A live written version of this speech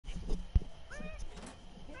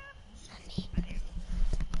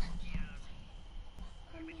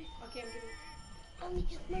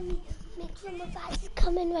Mommy, make some of us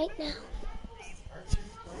coming right now.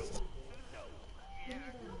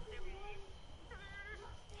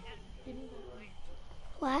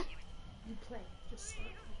 What? You play. Just start.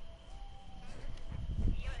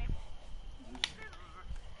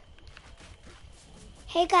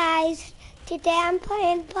 Hey guys, today I'm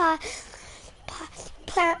playing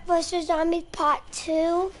Plant vs. Zombies Part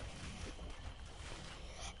 2.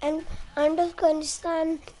 And I'm just going to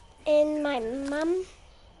send in my mom.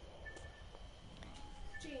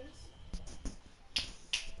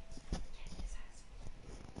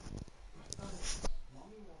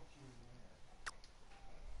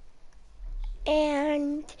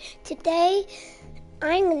 And today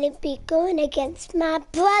I'm going to be going against my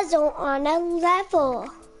brother on a level.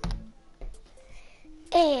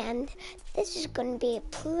 And this is going to be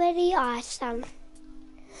pretty awesome.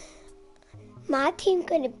 My team's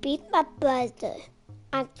going to beat my brother.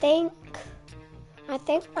 I think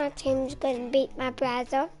my team's going to beat my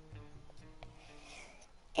brother.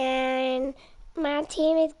 And my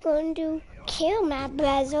team is going to kill my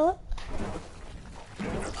brother.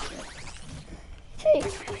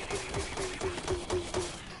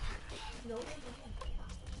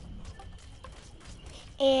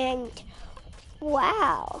 And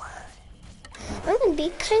wow, I'm gonna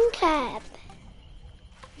be King Crab.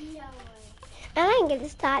 And I'm gonna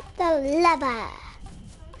start the lever.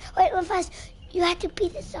 Wait, first, you have to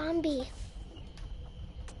beat the zombie.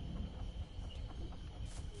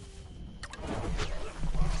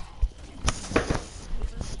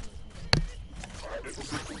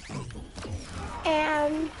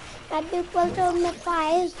 And my big brother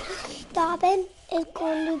Mathias stopping is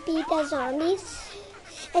going to beat the zombies.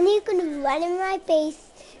 And he's going to run in my base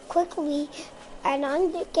quickly. And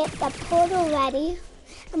I'm going to get the portal ready.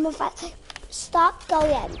 And Mathias, stop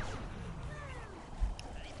going.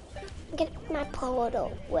 Get my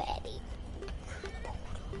portal ready.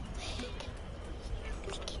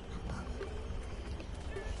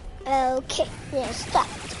 Okay, now stop.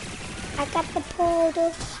 I got the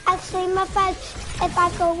portal. Actually, my friend, if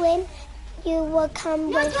I go in, you will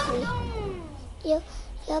come with me.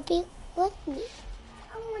 You'll be with me.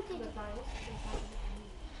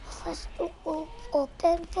 First, it won't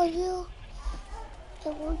open for you.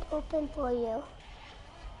 It won't open for you.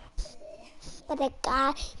 But it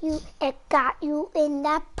got you in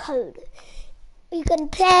that portal. We can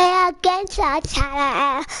play against each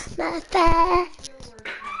other, my friend.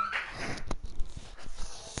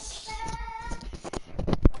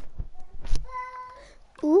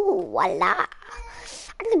 Ooh, voila!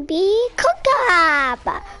 I'm gonna be cooked up.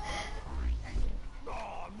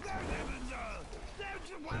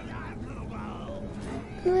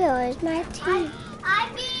 Where is my team?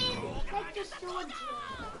 I'm being like the soldier.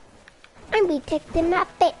 I'm protecting my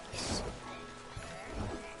face.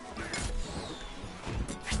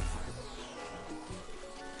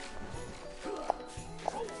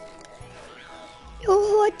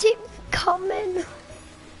 Oh, I didn't come in.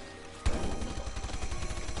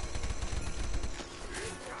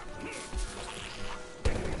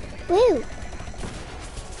 Woo!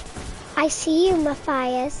 I see you,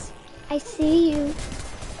 Mathias. I see you.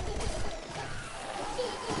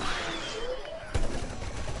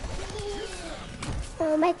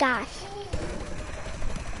 Oh my gosh.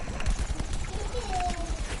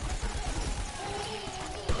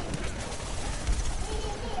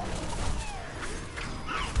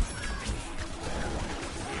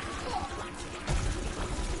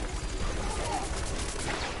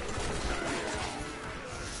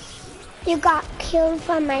 You got killed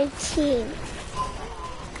by my team.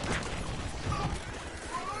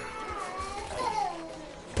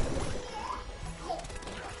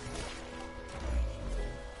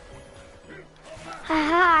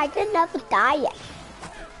 Haha, I did not die yet.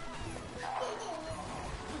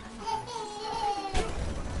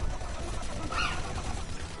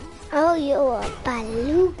 Oh, you're a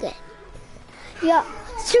beluga. You're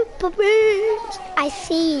super beast. I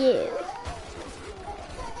see you.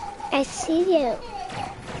 I see you.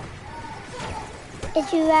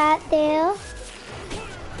 Is you right there?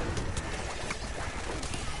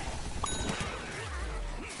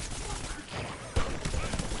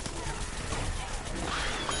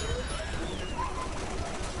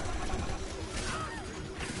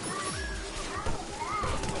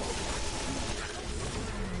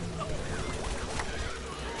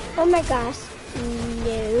 Oh my gosh,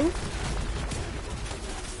 no.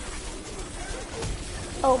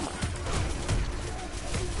 Oh my.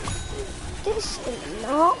 This is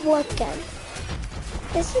not working.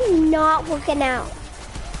 This is not working out.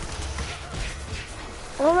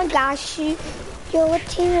 Oh my gosh, your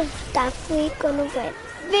team is definitely gonna win.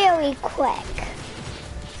 very quick.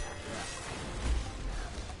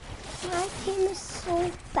 My team is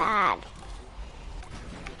so bad.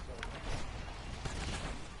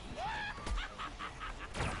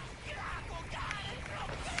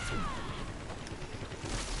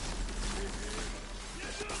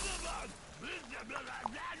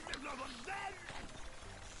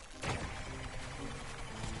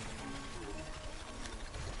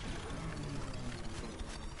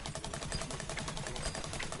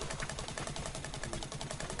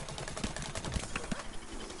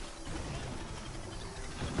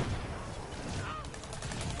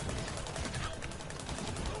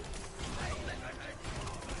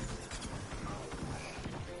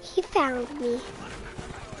 He found me.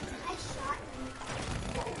 I shot him.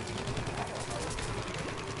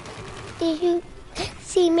 Did you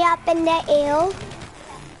see me up in the air?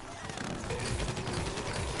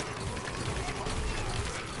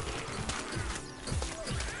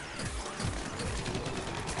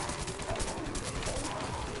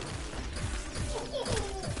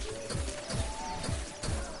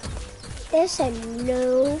 There's a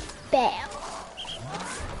no bell.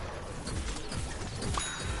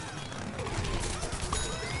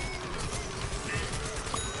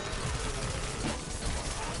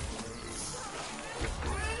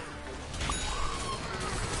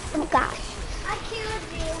 Got